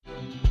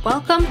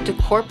Welcome to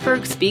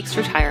Kortberg Speaks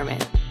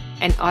Retirement,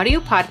 an audio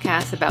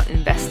podcast about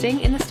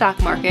investing in the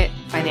stock market,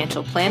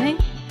 financial planning,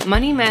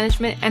 money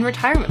management, and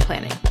retirement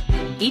planning.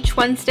 Each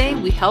Wednesday,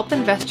 we help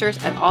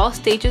investors at all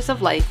stages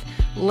of life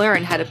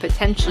learn how to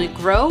potentially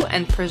grow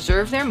and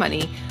preserve their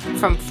money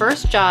from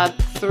first job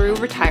through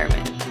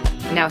retirement.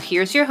 Now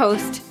here's your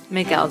host,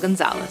 Miguel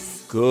Gonzalez.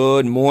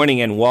 Good morning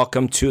and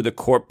welcome to the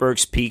Kortberg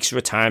Speaks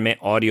Retirement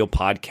audio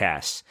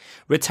podcast.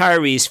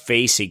 Retirees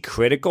face a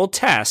critical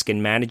task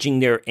in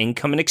managing their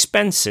income and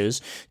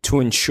expenses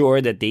to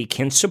ensure that they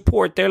can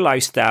support their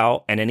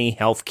lifestyle and any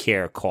health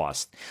care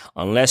costs.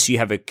 Unless you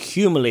have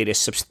accumulated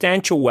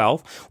substantial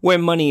wealth where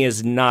money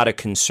is not a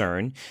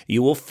concern,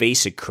 you will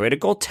face a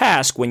critical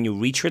task when you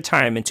reach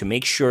retirement to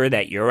make sure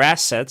that your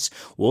assets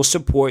will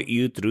support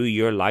you through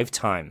your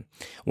lifetime.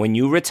 When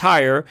you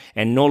retire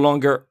and no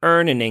longer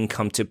earn an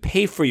income to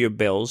pay for your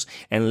bills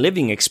and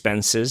living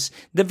expenses,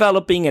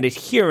 developing and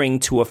adhering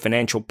to a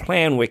financial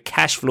plan where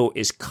cash flow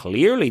is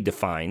clearly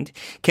defined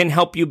can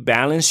help you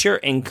balance your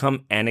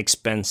income and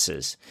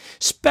expenses.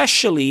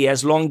 Especially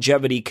as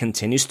longevity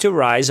continues to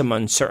rise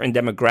among certain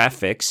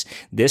demographics,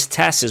 this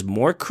task is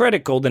more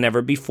critical than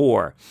ever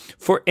before.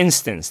 For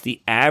instance,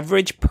 the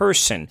average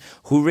person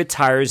who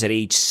retires at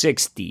age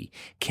 60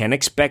 can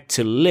expect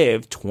to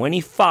live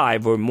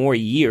 25 or more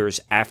years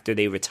after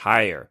they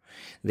retire.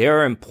 There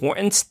are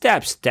important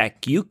steps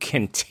that you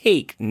can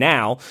take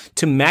now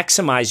to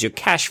maximize your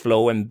cash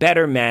flow and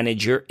better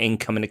manage your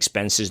income and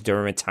expenses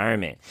during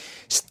retirement.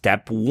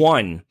 Step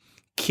 1,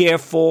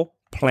 careful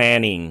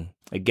planning.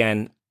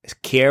 Again,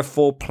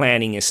 careful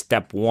planning is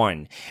step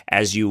 1.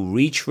 As you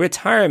reach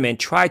retirement,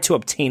 try to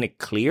obtain a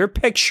clear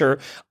picture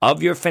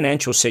of your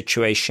financial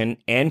situation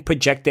and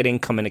projected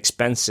income and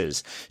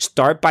expenses.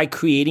 Start by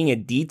creating a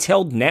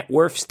detailed net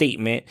worth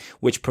statement,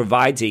 which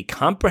provides a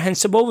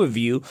comprehensive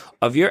overview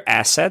of your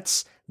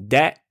assets,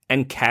 debt,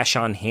 and cash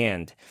on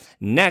hand.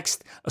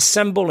 Next,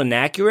 assemble an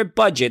accurate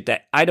budget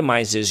that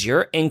itemizes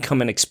your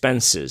income and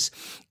expenses.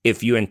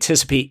 If you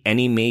anticipate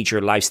any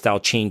major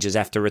lifestyle changes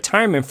after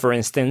retirement, for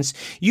instance,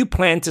 you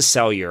plan to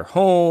sell your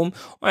home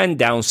and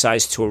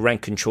downsize to a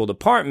rent-controlled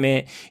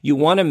apartment, you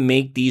want to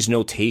make these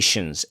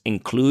notations.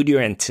 Include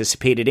your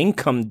anticipated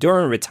income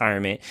during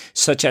retirement,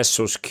 such as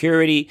Social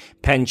Security,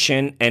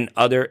 pension, and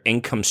other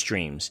income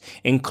streams.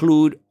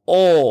 Include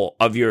all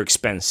of your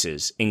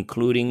expenses,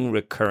 including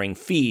recurring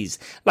fees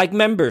like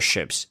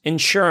memberships,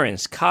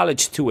 insurance,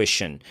 college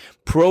tuition,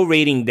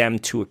 prorating them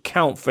to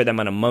account for them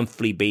on a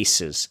monthly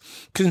basis.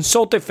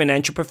 Consult a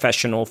financial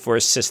professional for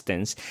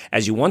assistance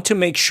as you want to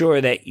make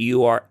sure that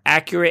you are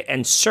accurate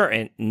and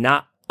certain,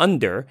 not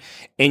under,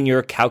 in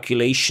your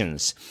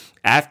calculations.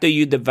 After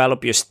you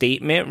develop your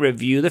statement,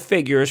 review the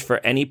figures for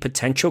any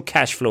potential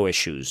cash flow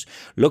issues.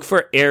 Look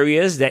for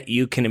areas that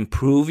you can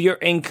improve your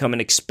income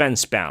and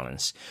expense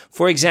balance.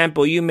 For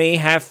example, you may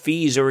have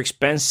fees or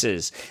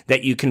expenses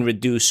that you can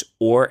reduce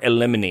or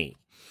eliminate.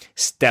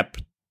 Step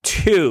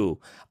 2,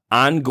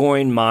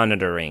 ongoing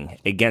monitoring.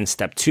 Again,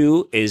 step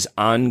 2 is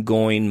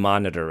ongoing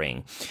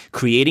monitoring.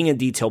 Creating a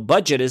detailed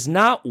budget is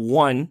not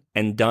one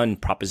and done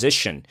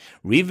proposition.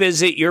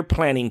 Revisit your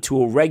planning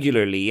tool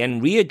regularly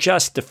and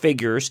readjust the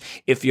figures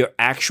if your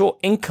actual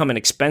income and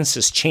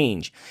expenses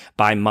change.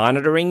 By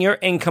monitoring your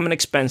income and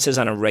expenses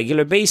on a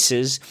regular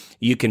basis,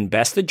 you can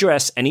best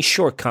address any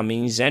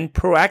shortcomings and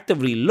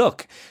proactively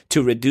look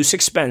to reduce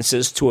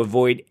expenses to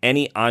avoid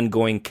any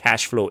ongoing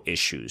cash flow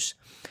issues.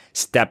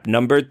 Step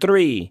number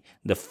 3,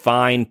 the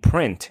fine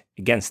print.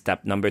 Again,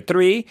 step number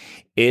 3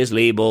 is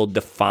labeled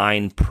the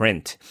fine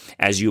print.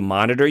 As you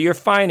monitor your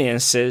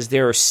finances,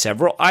 there are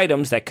several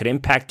items that could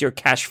impact your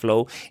cash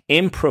flow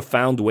in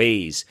profound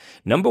ways.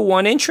 Number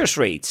 1, interest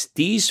rates.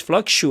 These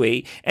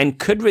fluctuate and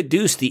could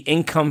reduce the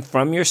income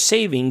from your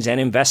savings and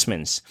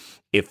investments.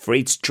 If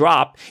rates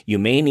drop, you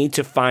may need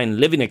to find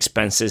living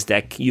expenses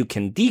that you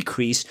can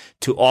decrease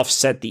to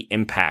offset the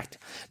impact.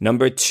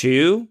 Number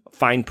 2,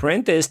 fine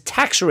print is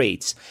tax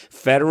rates.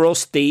 Federal,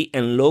 state,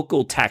 and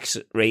local tax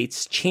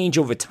rates change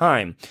over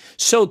time.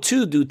 So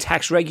too do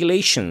tax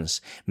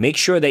regulations. Make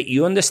sure that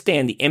you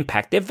understand the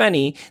impact, if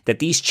any, that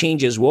these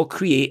changes will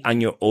create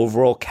on your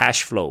overall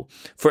cash flow.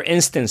 For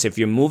instance, if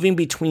you're moving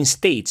between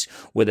states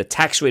where the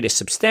tax rate is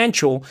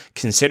substantial,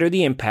 consider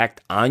the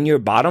impact on your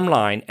bottom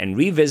line and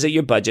revisit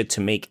your budget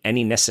to make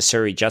any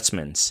necessary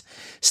adjustments.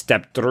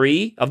 Step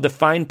 3 of the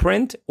fine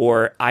print,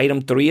 or item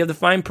 3 of the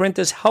fine print,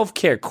 is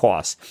healthcare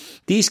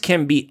costs. These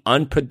can be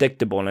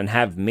unpredictable and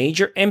have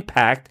major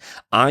impact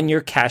on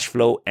your cash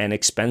flow and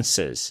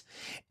expenses.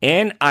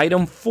 And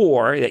item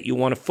 4 that you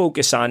want to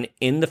focus on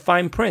in the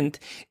fine print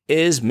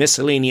is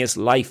miscellaneous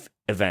life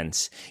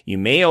events. You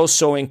may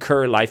also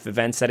incur life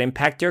events that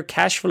impact your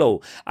cash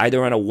flow,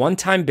 either on a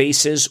one-time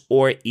basis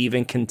or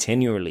even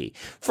continually.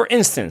 For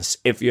instance,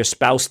 if your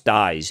spouse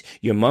dies,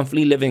 your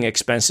monthly living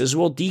expenses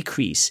will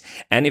decrease.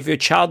 And if your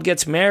child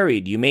gets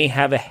married, you may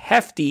have a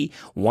hefty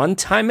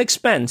one-time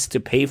expense to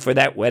pay for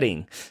that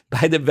wedding.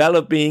 By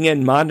developing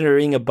and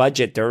monitoring a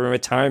budget during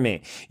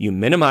retirement, you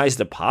minimize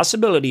the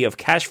possibility of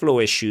cash flow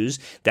issues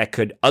that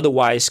could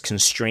otherwise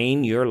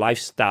constrain your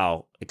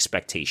lifestyle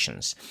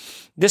expectations.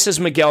 This is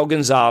Miguel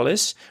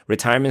Gonzalez,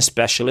 retirement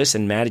specialist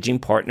and managing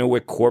partner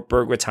with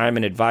Kortberg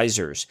Retirement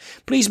Advisors.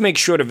 Please make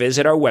sure to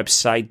visit our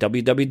website,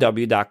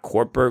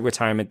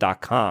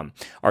 www.kortbergretirement.com.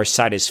 Our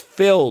site is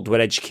filled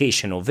with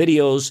educational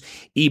videos,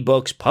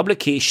 ebooks,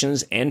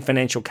 publications, and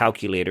financial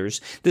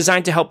calculators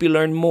designed to help you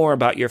learn more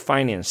about your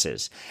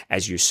finances.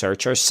 As you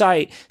search our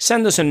site,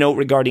 send us a note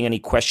regarding any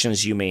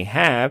questions you may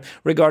have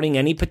regarding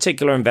any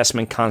particular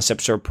investment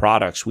concepts or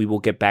products. We will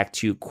get back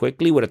to you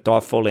quickly with a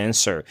thoughtful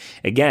answer.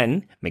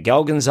 Again,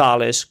 Miguel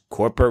Gonzalez,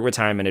 Kortberg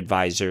Retirement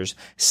Advisors,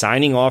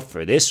 signing off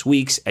for this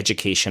week's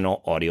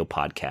educational audio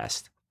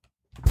podcast.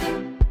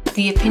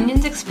 The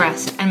opinions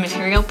expressed and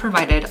material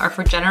provided are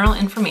for general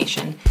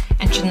information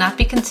and should not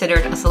be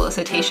considered a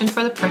solicitation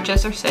for the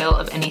purchase or sale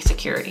of any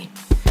security.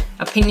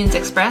 Opinions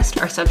expressed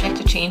are subject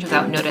to change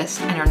without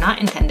notice and are not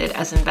intended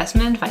as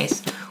investment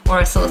advice or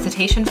a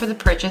solicitation for the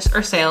purchase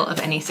or sale of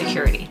any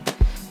security.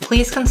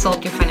 Please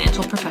consult your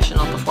financial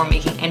professional before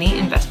making any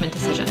investment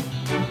decision.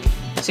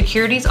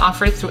 Securities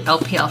offered through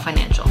LPL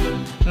Financial.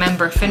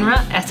 Member FINRA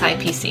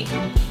SIPC.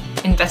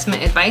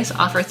 Investment advice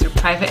offered through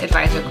Private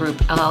Advisor Group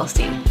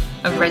LLC,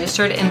 a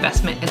registered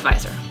investment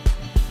advisor.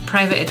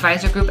 Private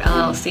Advisor Group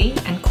LLC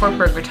and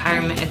Kortberg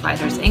Retirement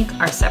Advisors Inc.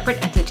 are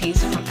separate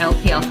entities from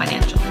LPL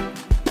Financial.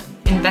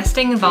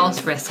 Investing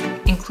involves risk,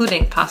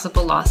 including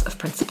possible loss of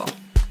principal.